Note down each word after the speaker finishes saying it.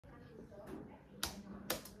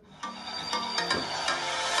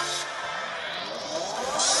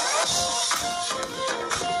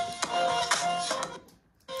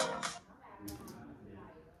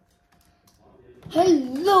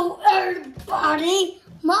everybody,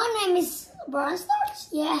 my name is Brian Starks.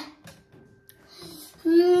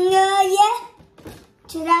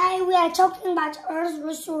 Today we are talking about Earth's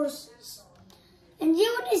resources. And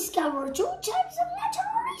you will discover two types of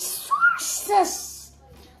natural resources.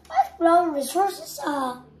 What global resources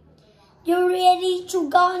are? You ready to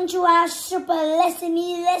go into our super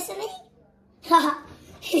lesson-y? Haha,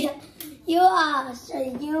 you are,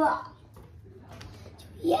 so you are.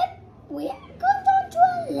 Yep, we are going on to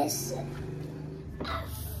a lesson.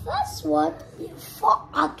 First word for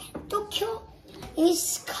Tokyo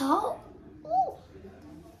is cow.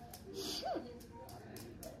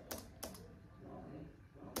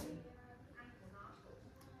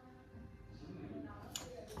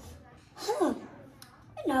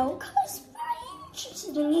 You know, because I'm very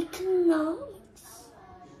interested in economics.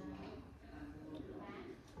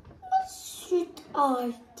 What should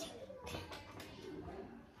I think?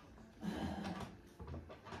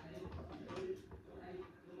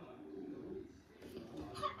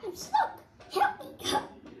 I'm stuck. Help me.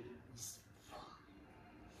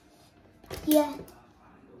 Yeah.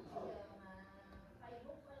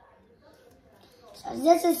 So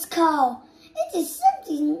this is cow. It is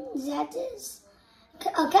something that is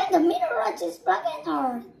a kind of mineral that is black and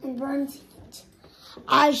hard and burns heat.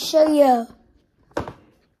 I'll show you.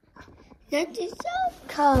 That is so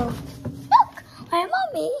cow. Look, my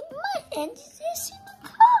mommy in my hand is this in the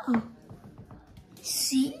cow.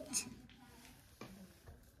 See it?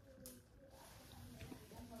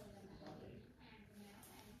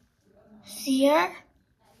 See her?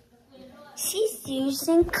 She's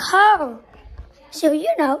using cow. So,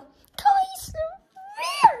 you know, cow is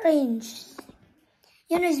very interesting.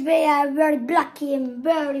 You know, it's very blacky and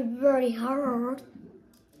very, very hard.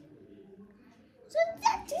 So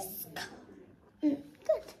that is cow. Good.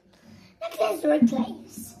 Next, let's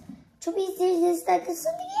replace. To be serious, like it's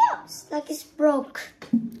something else. Like it's broke.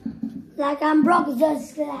 Like I'm broke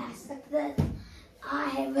this glass. Like that. I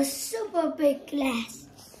have a super big glass.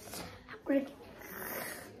 I'm breaking.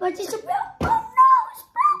 But it's broke. Oh no, it's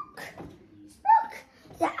broke. It's broke.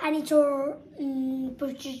 Yeah, I need to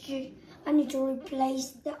purchase it. I need to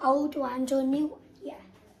replace the old one to a new one. Yeah.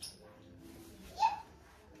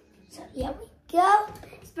 So here we go.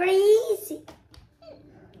 It's very easy.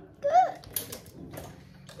 Good.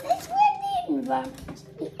 Let's win the environment.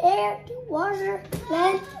 The air, the water,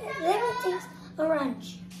 land, and everything around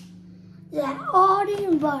you. They are all the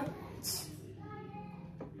environments.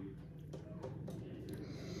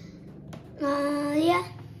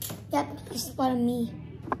 Yep, please follow me.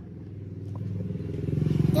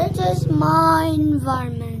 This is my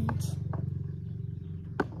environment.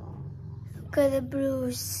 Look at the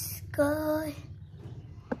blue sky.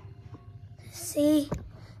 See,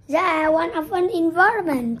 that one of an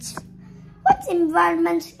environment. What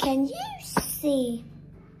environment can you see?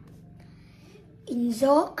 In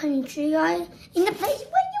your country or in the place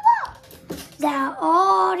where you are. They are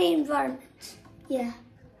all the environment. Yeah.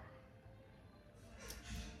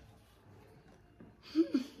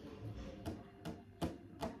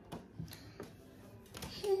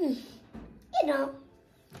 You know,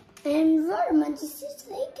 an environment is just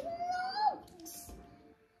like notes.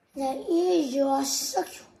 That is your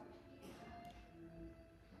circle.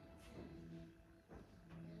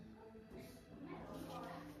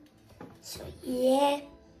 So yeah.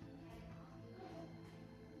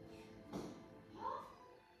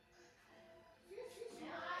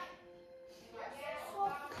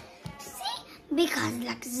 See, because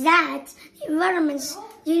like that, environments,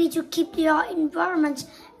 you need to keep your environment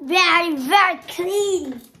very, very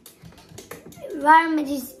clean. Environment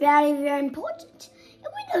is very, very important.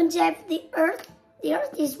 If we don't have the earth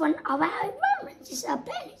is one of our environments. It's a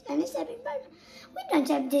planet and it's an environment. We don't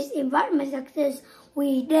have this environment like this.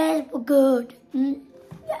 We dead for good.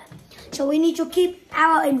 Yeah. So we need to keep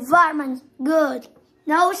our environment good.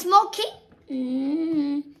 No smoking.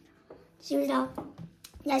 So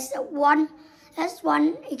that's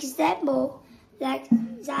one example like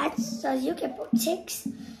that, so you can protect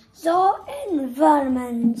the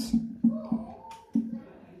environment.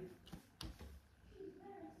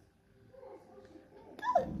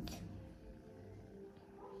 Good.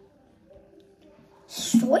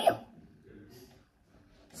 Soil?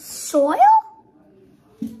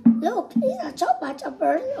 Look, these are so much of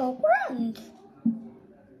earth ground.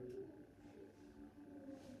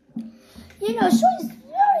 You know, soil is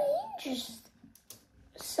very interesting.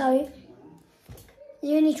 So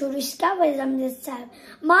you need to discover them this time.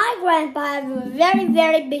 My grandpa has a very,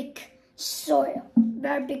 very big soil,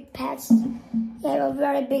 very big pets. He has a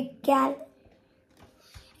very big garden,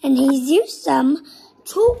 and he's used them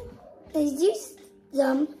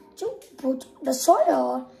to put the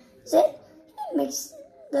soda, then it makes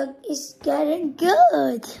it's getting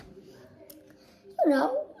good. You know,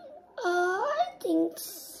 I think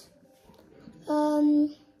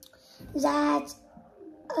that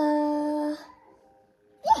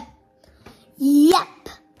yep,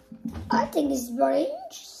 I think it's very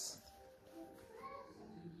interesting.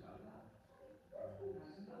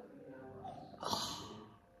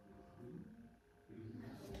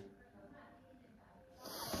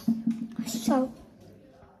 So,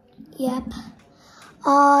 yep,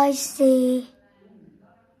 I see.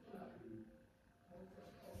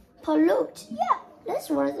 Pollute, yeah, that's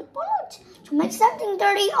what is pollute. To make something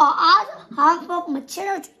dirty or add harmful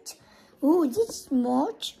material to it. Ooh, this is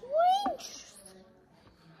much interesting.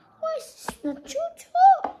 Why is this not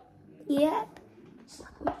true? Yep, it's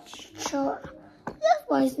not sure. That's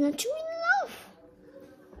why it's not true enough.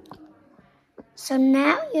 So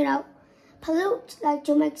now, you know, pollute, like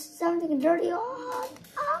to make something dirty or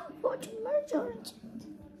harmful to material to it.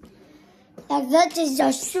 Like that is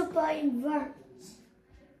a super environment.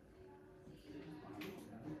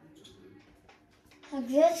 Like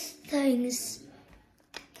these things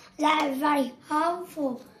that are very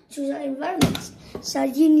harmful to the environment. So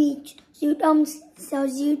you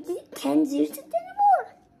can't use it anymore.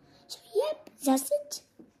 So yep, that's it.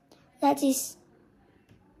 That is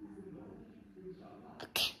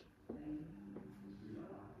okay.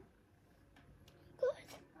 Good.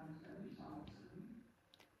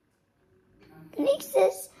 Next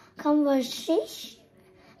is conservation.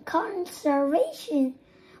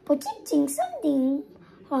 Protecting something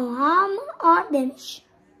from harm or damage.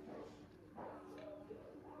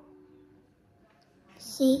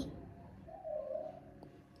 See?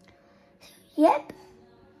 Yep.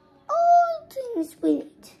 All things we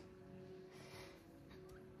need.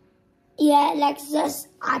 Yeah, like this.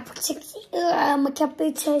 I protect my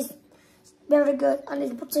computer is very good. I need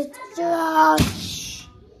to protect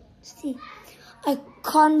see, a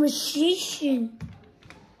conversation.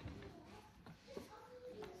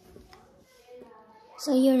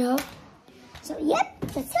 So you know. So yep,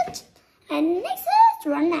 that's it. And next is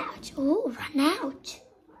run out. Oh, run out.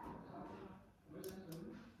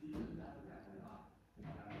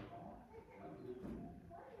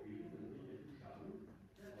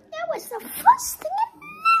 That was the first thing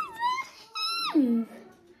I never.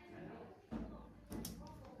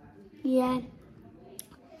 Yeah.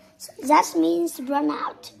 So that means run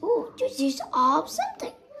out. Oh, to use all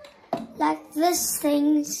something. Like these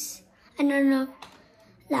things. I don't know.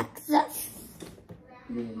 Like this.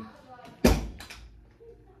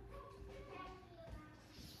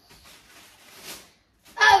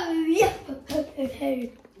 Oh yeah.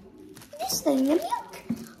 This thing, the milk.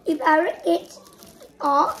 If I drink it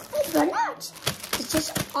all, it run out. It's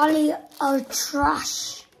just only a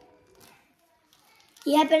trash.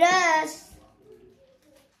 Yep, it is.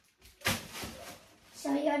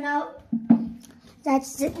 So you know,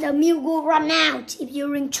 that's it. The milk will run out if you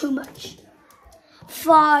drink too much.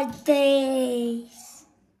 4 days.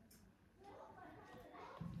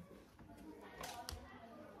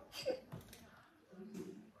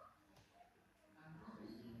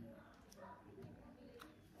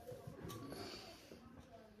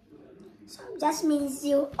 So that means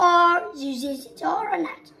you use it or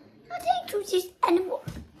not. Nothing to use anymore.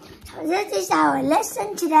 So this is our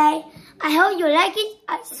lesson today. I hope you like it.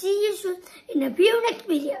 I'll see you soon in a few next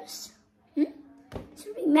videos. So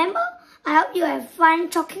remember, I hope you have fun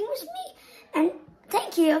talking with me. And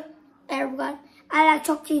thank you, everyone. I like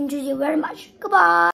talking to you very much. Goodbye.